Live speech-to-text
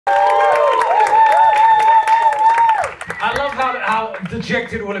how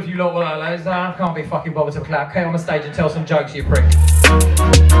dejected all of you lot were. Like, I can't be fucking bothered to clap. Kae on the stage and tell some jokes, you prick.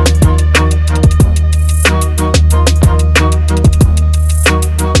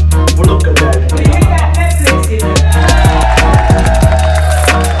 Well, look at that. Did you hear that Netflix in there?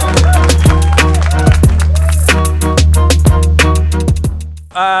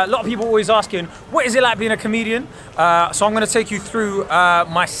 A lot of people always asking, what is it like being a comedian? So I'm going to take you through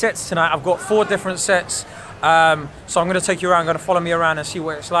my sets tonight. I've got 4 different sets. So I'm going to take you around, going to follow me around and see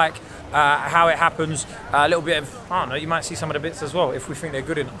what it's like, how it happens. A little bit of, I don't know, you might see some of the bits as well if we think they're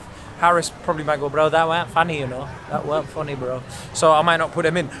good enough. Harris probably might go, bro, that weren't funny, you know. That weren't funny, bro. So I might not put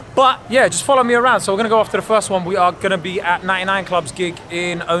them in. But yeah, just follow me around. So we're going to go after the first one. We are going to be at 99 Club's gig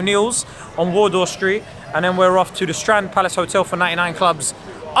in O'Neill's on Wardour Street. And then we're off to the Strand Palace Hotel for 99 Club's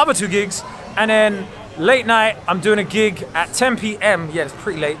other 2 gigs. And then late night, I'm doing a gig at 10 p.m. Yeah, it's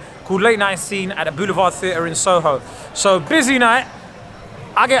pretty late. Called Late Night Scene at the Boulevard Theatre in Soho. So busy night.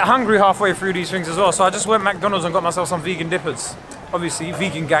 I get hungry halfway through these things as well. So I just went to McDonald's and got myself some vegan dippers. Obviously,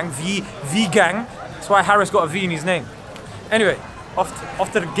 vegan gang, V-gang. That's why Harris got a V in his name. Anyway,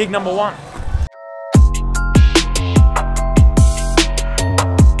 off to the gig number 1.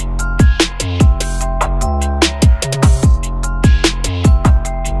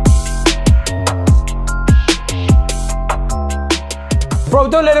 Bro,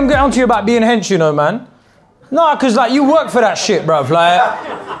 don't let them get onto you about being hench, you know, man. Nah, cause like you work for that shit, bruv.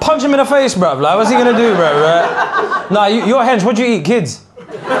 Like, punch him in the face, bruv. Like, what's he gonna do, bruv? Right? Nah, you're hench. What do you eat, kids?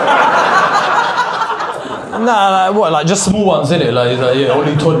 Nah, like what? Like just small ones, innit? Like yeah,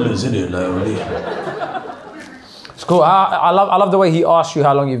 only toddlers, innit? Like only. It's cool. I love the way he asked you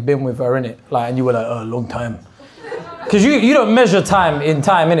how long you've been with her, innit? Like, and you were like, oh, a long time. Cause you don't measure time in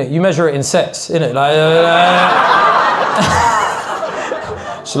time, innit? You measure it in sex, innit? Like.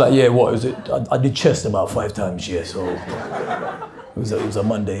 So like, yeah, what is it? I did chest about 5 times, yeah, so it was a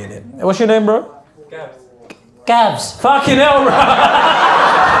Monday, innit? What's your name, bro? Gabs. Gabs. Fucking hell, bro.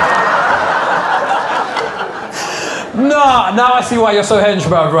 Nah, now I see why you're so hench,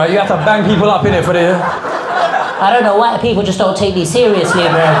 bro, right? You have to bang people up, innit, for the... I don't know why people just don't take me seriously,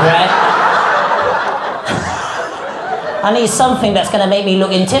 bro, right? I need something that's gonna make me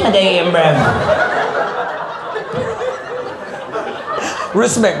look intimidating, bro.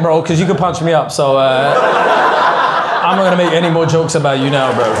 Respect, bro, because you can punch me up, so I'm not gonna make any more jokes about you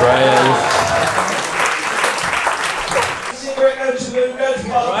now, bro, right?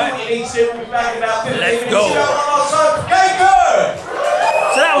 Let's go.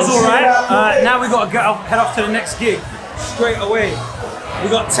 So that was all right. Now we gotta head off to the next gig straight away. We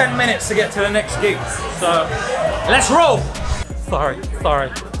got 10 minutes to get to the next gig, so let's roll. Sorry.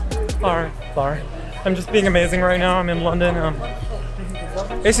 I'm just being amazing right now. I'm in London.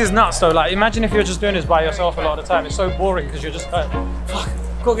 This is nuts though, like imagine if you're just doing this by yourself a lot of the time. It's so boring because you're just like, fuck,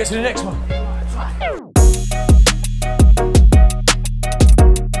 gotta get to the next one.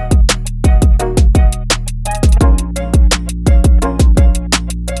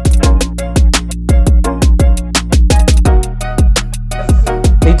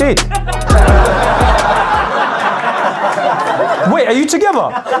 He did. Wait, are you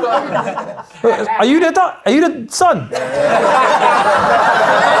together? Are you the son?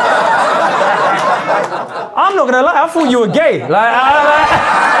 I'm not gonna lie, I thought you were gay.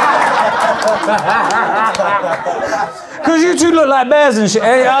 Cause you 2 look like bears and shit. I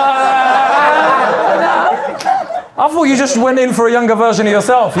thought you just went in for a younger version of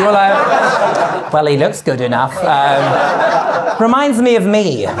yourself. You were like, well, he looks good enough. Reminds me of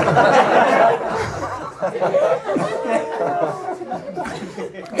me.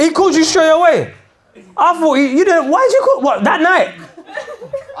 He called you straight away. I thought you didn't. Why did you call? What, that night?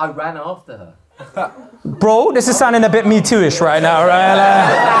 I ran after her. Bro, this is sounding a bit Me Too-ish right now, right?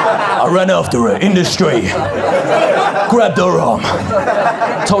 I ran after her in the street, grabbed her arm,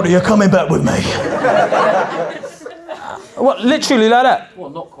 told her you're coming back with me. What, literally like that? Well,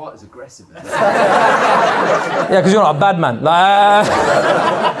 not quite as aggressive as that. Yeah, because you're not a bad man. Like,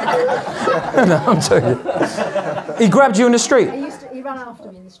 no, I'm joking. He grabbed you in the street? He ran after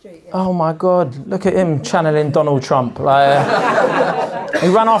me in the street. Yeah. Oh my God, look at him channeling Donald Trump. Like, he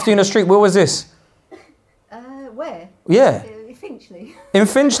ran after you in the street. Where was this? Where? Yeah. Finchley. In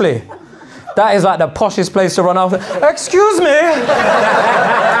Finchley? That is like the poshest place to run after. Excuse me?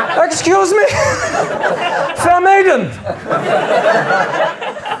 Excuse me? Fair maiden.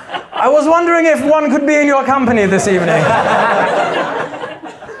 I was wondering if one could be in your company this evening.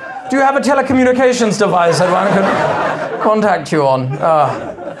 Do you have a telecommunications device that one could contact you on?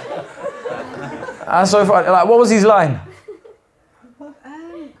 So, like, what was his line?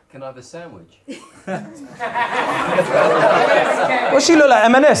 Can I have a sandwich? What she look like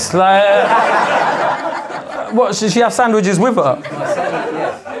M&S? Like, what? Should she have sandwiches with her? My sandwich,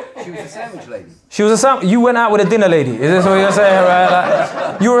 yeah. She was a sandwich lady. She was a You went out with a dinner lady. Is this what you're saying? Right?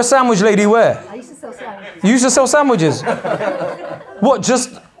 Like, you were a sandwich lady where? I used to sell sandwiches. You used to sell sandwiches? What?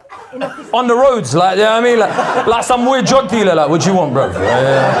 Just on the roads? Like, you know what I mean? Like some weird drug dealer. Like, what do you want, bro?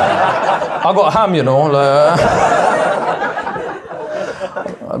 I got ham, you know. Like,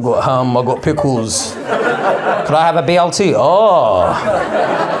 I got ham, I got pickles. Could I have a BLT? Oh.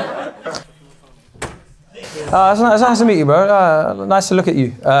 It's nice to meet you, bro. Nice to look at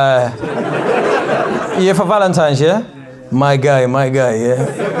you. Yeah, for Valentine's, yeah? My guy,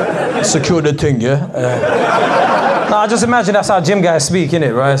 yeah? Secure the thing, yeah? No, I just imagine that's how gym guys speak,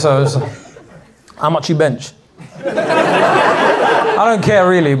 innit, right? So, how much you bench? I don't care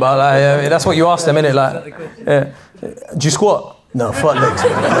really, but like, that's what you ask them, innit? Like, do you squat? No, front legs.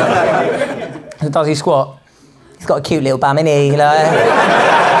 Does he squat? He's got a cute little bum, innit? Like,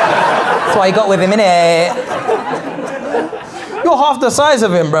 that's what he got with him, innit? You're half the size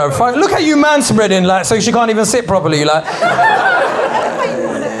of him, bro. Look at you man spreading, like, so she can't even sit properly, like.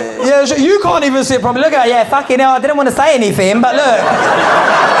 Yeah, you can't even sit properly. Look at Yeah, fucking hell, I didn't want to say anything, but look.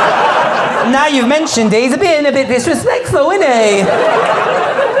 Now you've mentioned it, he's being a bit disrespectful, isn't he?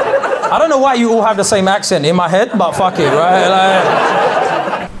 I don't know why you all have the same accent in my head, but fuck it, right?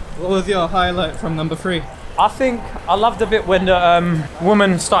 Like, what was your highlight from number 3? I think I loved the bit when the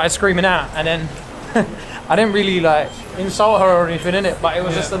woman started screaming out, and then I didn't really like insult her or anything in it, but it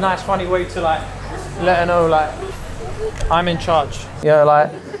was just a nice, funny way to like let her know like I'm in charge. Yeah,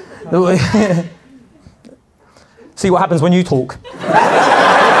 like see what happens when you talk.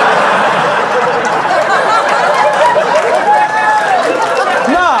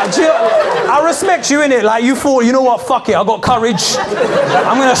 I respect you, innit? Like, you thought, you know what, fuck it, I got courage.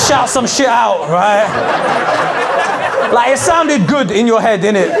 I'm gonna shout some shit out, right? Like, it sounded good in your head,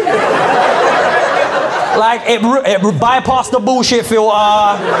 innit? Like, it bypassed the bullshit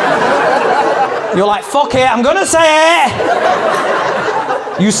filter. You're like, fuck it, I'm gonna say it.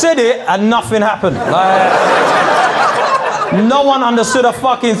 You said it and nothing happened. Like, no one understood a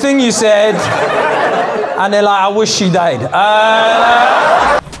fucking thing you said. And they're like, I wish she died.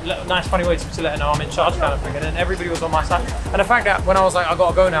 Nice funny way to let her know I'm in charge kind of thing, and then everybody was on my side. And the fact that when I was like, I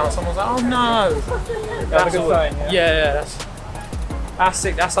gotta go now, someone was like, oh no. That's a good sign, yeah, that's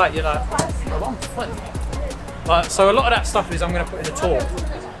sick. That's like, you're like, so a lot of that stuff is I'm gonna put in a talk.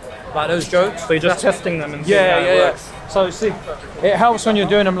 Like those jokes. So you're just testing them and seeing how it works. So see, it helps when you're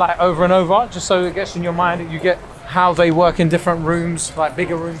doing them like over and over, just so it gets in your mind that you get how they work in different rooms, like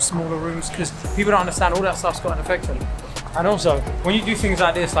bigger rooms, smaller rooms, because people don't understand all that stuff's got an effect on you. And also, when you do things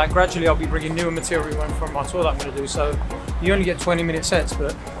like this, like gradually I'll be bringing newer material in from my tour that I'm going to do, so you only get 20-minute sets,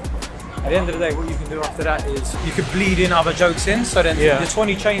 but at the end of the day, what you can do after that is you could bleed in other jokes in, so then the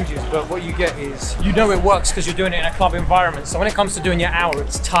 20 changes, but what you get is, you know it works because you're doing it in a club environment, so when it comes to doing your hour,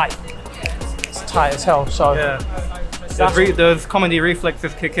 it's tight. It's tight as hell, so... Yeah. Those comedy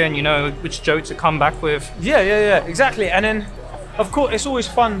reflexes kick in, you know which jokes to come back with. Yeah, exactly. And then, of course, it's always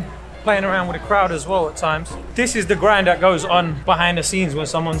fun playing around with a crowd as well at times. This is the grind that goes on behind the scenes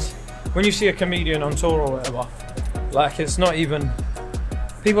when you see a comedian on tour or whatever. Like, it's not even,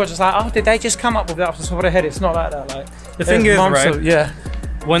 people are just like, oh, did they just come up with that off the top of their head? It's not like that. Like, the thing is, right?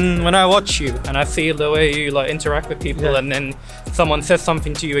 When I watch you and I see the way you like interact with people, and then someone says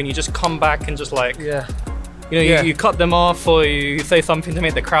something to you and you just come back and just like, you cut them off, or you say something to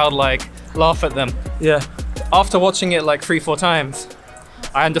make the crowd like laugh at them. Yeah. After watching it like 3-4 times,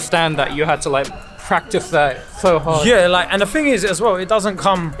 I understand that you had to like practice that so hard. Yeah, like, and the thing is as well, it doesn't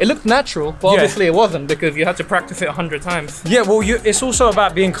come... It looked natural, but obviously it wasn't, because you had to practice it 100 times. Yeah, well, it's also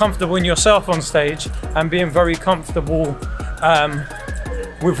about being comfortable in yourself on stage and being very comfortable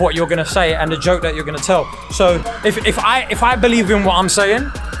with what you're gonna say and the joke that you're gonna tell. So if I believe in what I'm saying,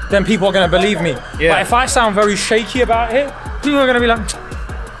 then people are gonna believe me. Yeah. But if I sound very shaky about it, people are gonna be like,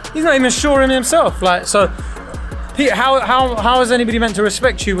 he's not even sure in himself. Like, so how is anybody meant to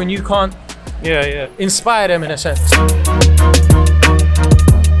respect you when you can't inspire them in a sense?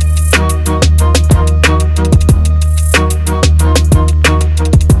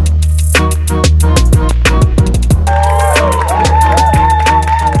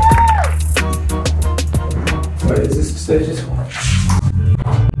 Wait, is this the stage this one?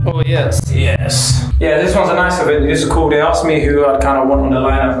 Oh yes. Yes. Yeah, this one's a nice event. This is cool. They asked me who I'd kind of want on the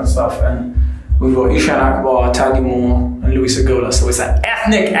lineup and stuff, and we've got Ishan Akbar, Taggy Moore, and Louis Segola. So it's an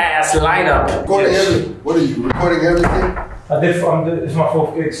ethnic ass lineup. What are you recording everything? It's my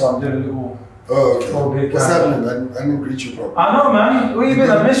 4th gig, so I'm doing a little Oh, okay. What's happening? I didn't greet you properly. I know, man. Where you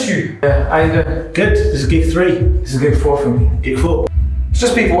been? I missed you. Yeah, how you doing? Good. This is gig 3. This is gig 4 for me. Gig 4. It's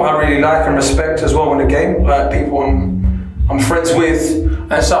just people I really like and respect as well in the game. Like people I'm friends with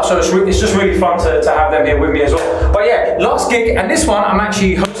and stuff. So it's just really fun to have them here with me as well. But yeah, last gig and this one I'm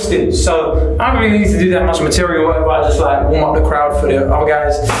actually hosting. So I don't really need to do that much material or whatever. I just like warm up the crowd for the other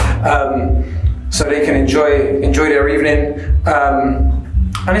guys. So they can enjoy their evening.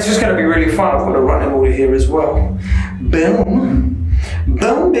 And it's just gonna be really fun. I've got a running order here as well. Boom.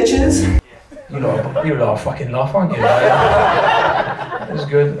 Boom, bitches. You lot are fucking laugh, aren't you? That's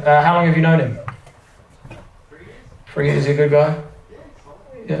good. How long have you known him? 3 years. Is he a good guy?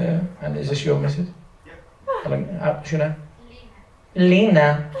 Yeah. And is this your missus? What's your name?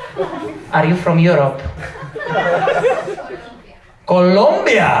 Lena. Are you from Europe?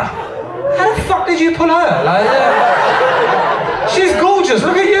 Colombia? How the fuck did you pull her? Like, she's gorgeous.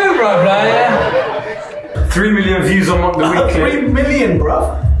 Look at you, bruv. Like, 3 million views on the weekly. 3 million,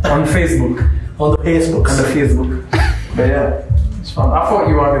 bruv. On Facebook. On the Facebook. On the Facebook. But yeah, it's fun. I thought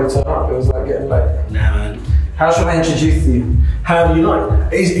you weren't going to turn up. It was like getting late. Nah, man. How should I introduce you? How do you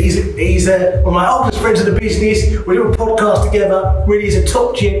like? He's one of my oldest friends in the business. We do a podcast together. Really, he's a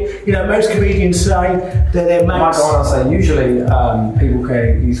top gent. You know, most comedians say that they're mates. I might go on and say, usually people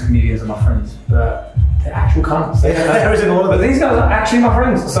these comedians are my friends, but they're actual cunts. There isn't a lot of But these guys are actually my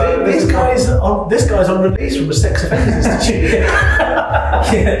friends. So this guy's on release from a sex offenders institute.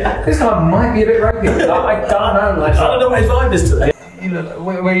 yeah, this guy might be a bit rapey. I don't know. Like, I don't know what his vibe is today.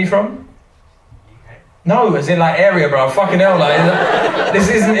 Where are you from? No, as in like area, bro. Fucking hell, like this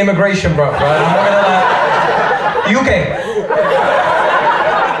isn't immigration, bro. Right? I'm not gonna like UK.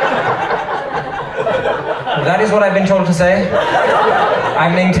 That is what I've been told to say. I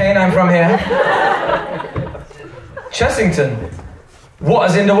maintain I'm from here. Chessington. What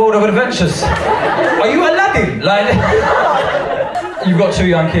is in the world of adventures? Are you Aladdin? Like, you've got 2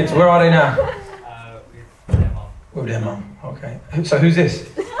 young kids. Where are they now? With their mum. Okay. So who's this?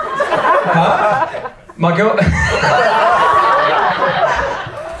 Huh? My girl.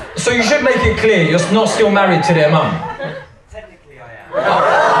 So you should make it clear you're not still married to their mum. Technically, I am.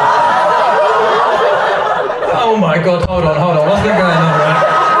 Oh my God! Hold on. What's been going on, right?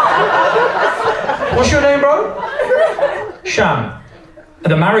 What's your name, bro? Sham.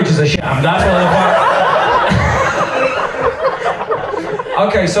 The marriage is a sham. That's what the fuck.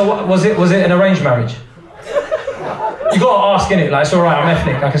 Okay, so was it an arranged marriage? You gotta ask, innit? Like, it's alright, I'm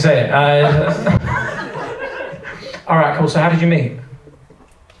ethnic, I can say it. Alright, cool, so how did you meet?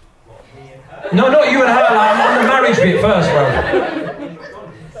 No, not you and her, like, I'm on the marriage bit first, bro.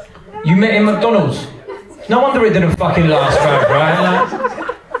 You met in McDonald's? No wonder it didn't fucking last, bro, right? Like,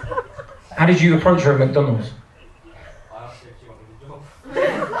 how did you approach her at McDonald's?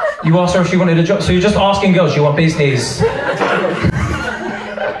 You asked her if she wanted a job? So you're just asking girls, you want business?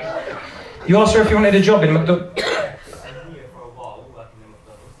 You asked her if you wanted a job in McDonald's?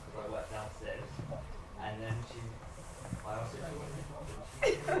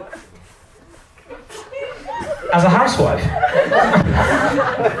 As a housewife?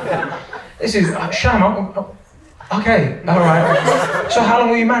 This is Sham. Okay, alright. So how long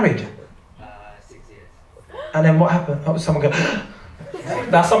were you married? 6 years. And then what happened? Oh, someone go,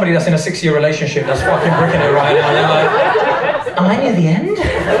 that's somebody that's in a 6-year relationship that's fucking bricking it right now. They're like, am I near the end?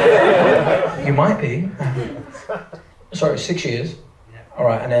 You might be. Sorry, 6 years.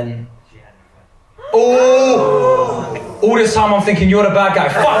 Alright, and then... Oh! All this time I'm thinking you're the bad guy.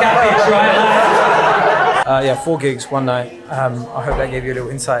 Fuck that bitch, right? Yeah, 4 gigs, 1 night. I hope that gave you a little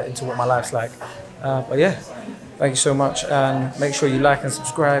insight into what my life's like. But yeah, thank you so much. And make sure you like and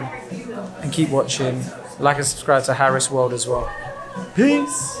subscribe and keep watching. Like and subscribe to Harris World as well.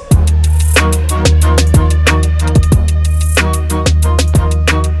 Peace.